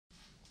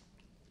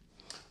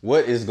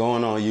What is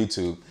going on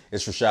YouTube?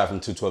 It's Rashad from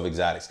 212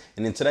 Exotics,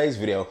 and in today's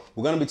video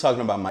we're going to be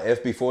talking about my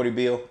FB40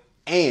 build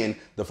and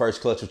the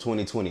first clutch of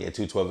 2020 at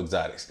 212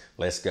 Exotics.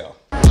 Let's go.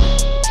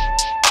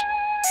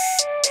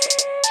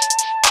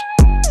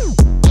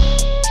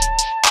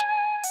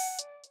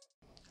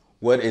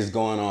 What is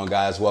going on,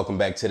 guys? Welcome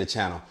back to the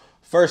channel.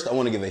 First, I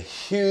want to give a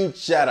huge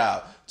shout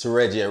out to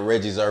Reggie at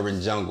Reggie's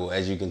Urban Jungle.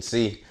 As you can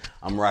see,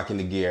 I'm rocking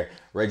the gear.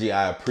 Reggie,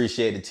 I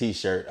appreciate the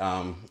t-shirt.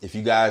 If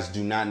you guys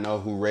do not know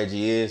who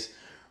Reggie is,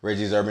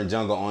 Reggie's Urban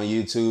Jungle on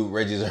YouTube,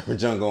 Reggie's Urban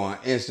Jungle on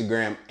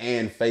Instagram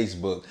and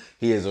Facebook.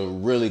 He is a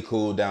really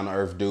cool,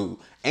 down-to-earth dude,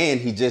 and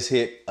he just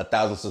hit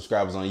 1,000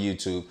 subscribers on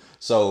YouTube.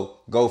 So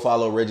go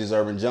follow Reggie's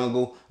Urban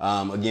Jungle.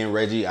 Again,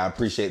 Reggie, I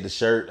appreciate the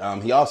shirt.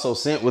 He also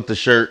sent with the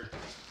shirt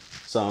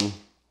some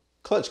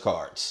clutch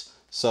cards.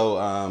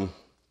 So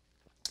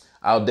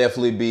I'll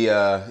definitely be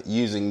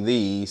using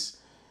these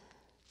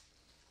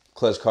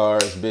clutch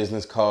cards,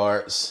 business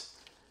cards.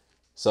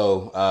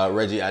 So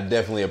Reggie, I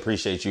definitely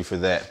appreciate you for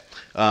that.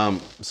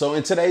 So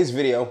in today's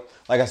video,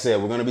 like I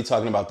said, we're going to be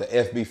talking about the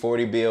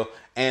FB40 build,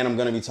 and I'm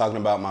going to be talking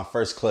about my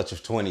first clutch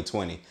of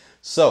 2020.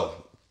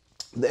 So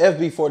the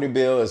FB40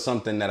 build is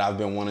something that I've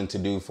been wanting to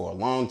do for a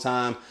long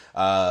time,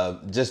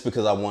 just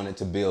because I wanted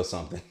to build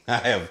something. I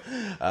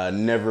have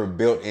never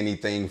built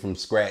anything from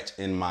scratch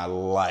in my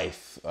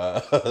life.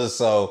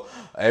 So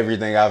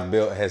everything I've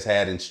built has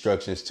had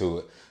instructions to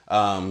it.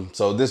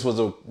 So this was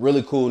a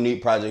really cool,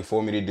 neat project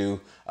for me to do.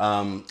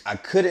 I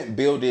couldn't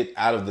build it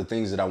out of the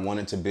things that I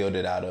wanted to build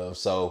it out of.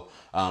 So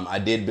I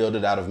did build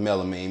it out of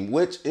melamine,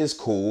 which is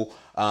cool.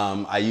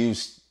 I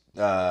used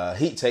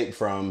heat tape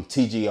from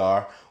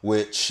TGR,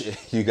 which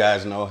you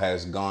guys know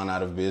has gone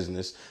out of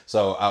business.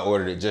 So I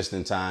ordered it just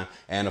in time.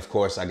 And of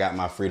course I got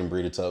my Freedom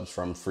Breeder tubs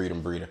from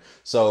Freedom Breeder.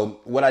 So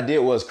what I did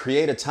was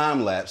create a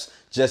time lapse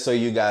just so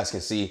you guys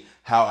can see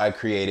how I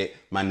created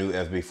my new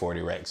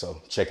FB40 rack.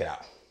 So check it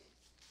out.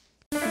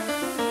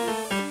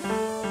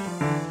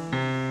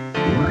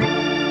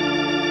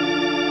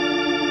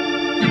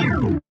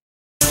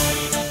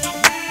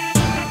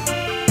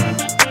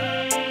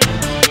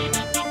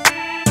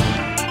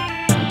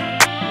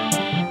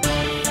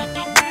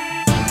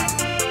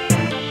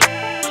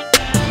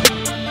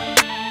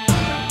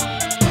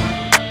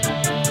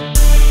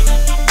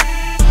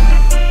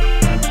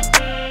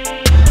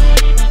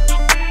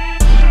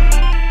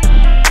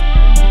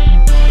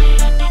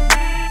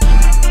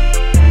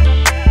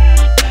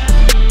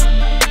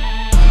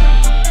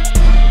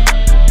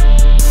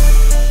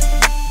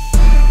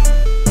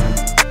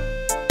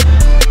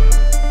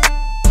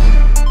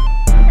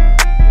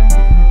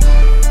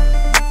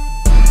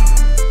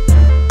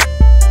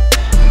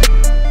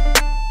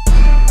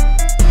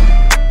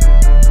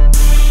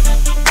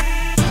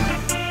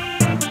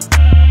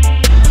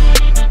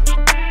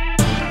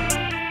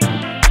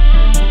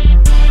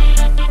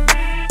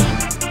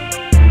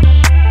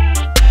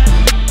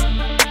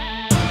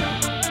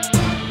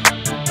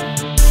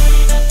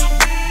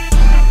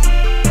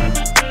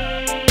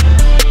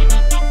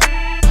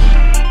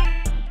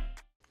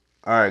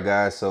 Alright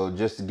guys, so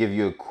just to give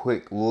you a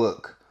quick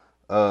look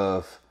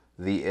of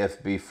the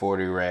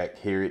FB40 rack,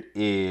 here it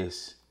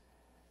is.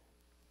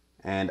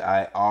 And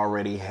I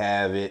already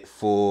have it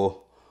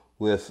full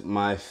with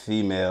my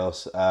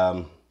females.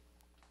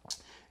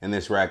 In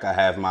this rack I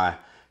have my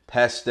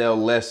pastel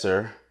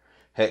lesser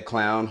het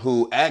clown,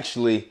 who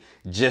actually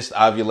just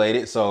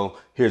ovulated. So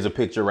here's a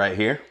picture right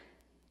here.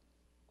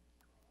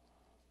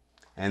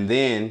 And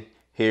then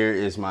here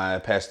is my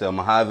pastel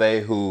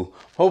Mojave, who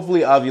hopefully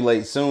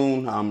ovulates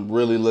soon. I'm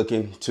really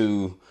looking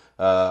to,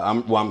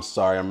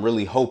 I'm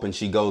really hoping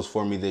she goes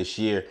for me this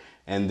year.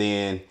 And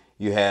then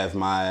you have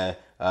my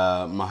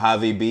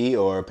Mojave Bee,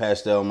 or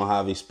pastel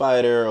Mojave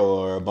Spider,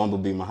 or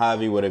Bumblebee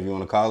Mojave, whatever you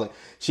want to call it.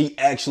 She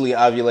actually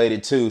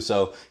ovulated too.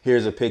 So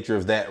here's a picture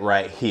of that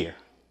right here.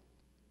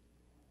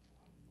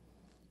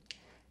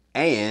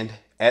 And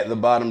at the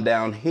bottom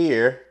down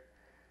here,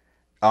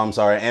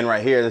 and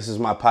right here, this is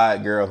my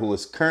pod girl, who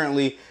is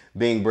currently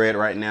being bred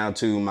right now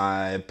to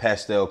my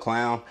pastel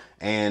clown.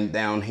 And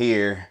down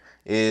here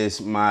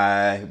is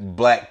my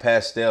black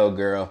pastel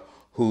girl,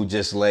 who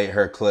just laid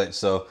her clutch.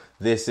 So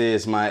this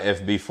is my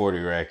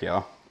FB40 rack,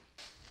 y'all.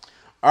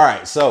 All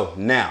right, so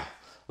now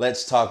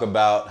let's talk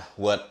about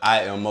what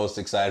I am most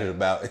excited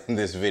about in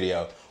this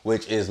video,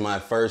 which is my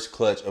first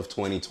clutch of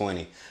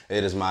 2020.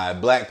 It is my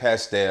black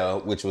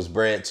pastel, which was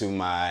bred to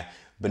my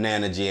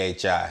banana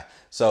GHI.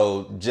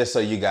 So just so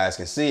you guys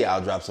can see,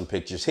 I'll drop some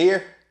pictures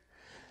here.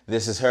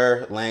 This is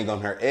her laying on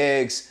her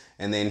eggs.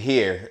 And then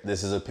here,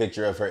 this is a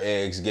picture of her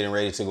eggs getting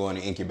ready to go in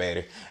the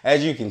incubator.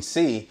 As you can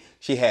see,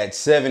 she had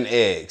 7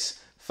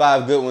 eggs,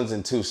 5 good ones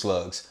and 2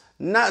 slugs.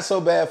 Not so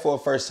bad for a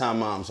first-time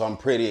mom, so I'm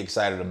pretty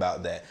excited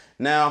about that.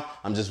 Now,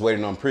 I'm just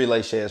waiting on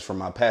pre-lay sheds for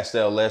my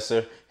pastel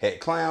lesser het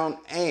clown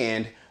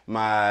and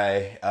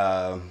my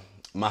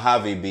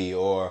Mojave Bee,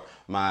 or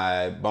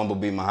my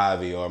Bumblebee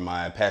Mojave, or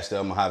my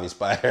pastel Mojave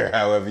Spider,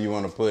 however you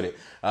want to put it.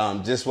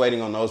 Just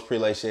waiting on those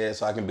pre-lay sheds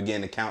so I can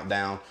begin to count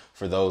down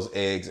for those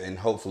eggs, and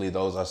hopefully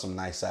those are some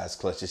nice size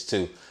clutches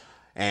too.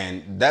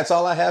 And that's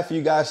all I have for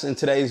you guys in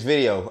today's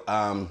video.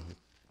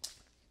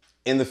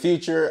 In the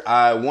future,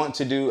 I want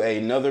to do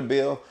another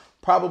build,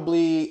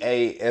 probably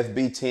a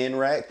FB10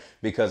 rack,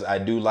 because I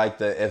do like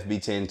the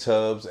FB10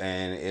 tubs,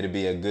 and it'll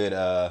be a good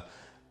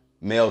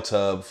male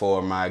tub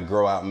for my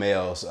grow out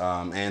males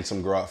and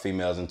some grow out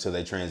females until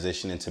they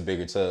transition into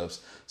bigger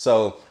tubs.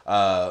 So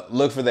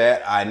look for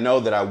that. I know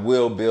that I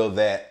will build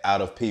that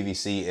out of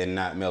PVC and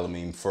not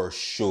melamine for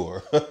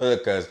sure,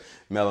 because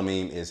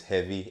melamine is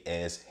heavy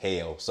as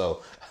hell.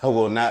 So I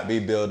will not be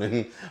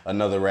building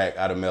another rack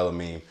out of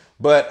melamine.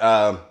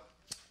 But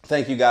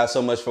thank you guys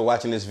so much for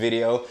watching this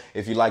video.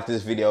 If you like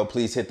this video,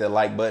 please hit that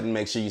like button.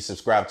 Make sure you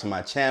subscribe to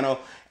my channel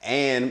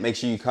and make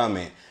sure you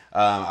comment.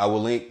 I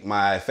will link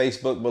my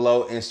Facebook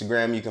below,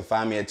 Instagram. You can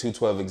find me at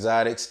 212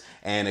 Exotics.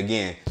 And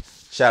again,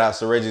 shout outs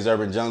to Reggie's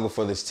Urban Jungle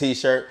for this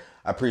t-shirt.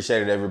 I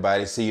appreciate it,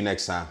 everybody. See you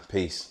next time.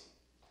 Peace.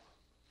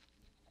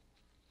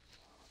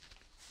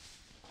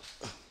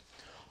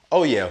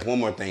 Oh yeah, one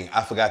more thing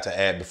I forgot to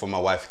add before my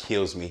wife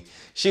kills me.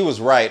 She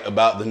was right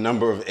about the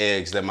number of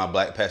eggs that my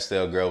black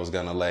pastel girl was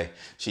gonna lay.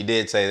 She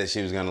did say that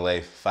she was gonna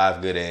lay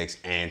 5 good eggs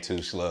and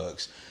 2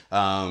 slugs.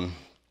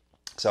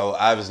 So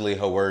obviously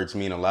her words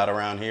mean a lot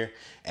around here,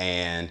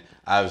 and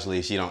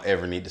obviously she don't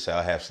ever need to say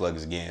I'll have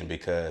slugs again,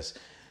 because,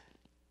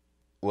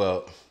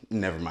 well,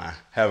 never mind.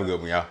 Have a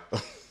good one,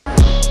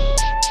 y'all.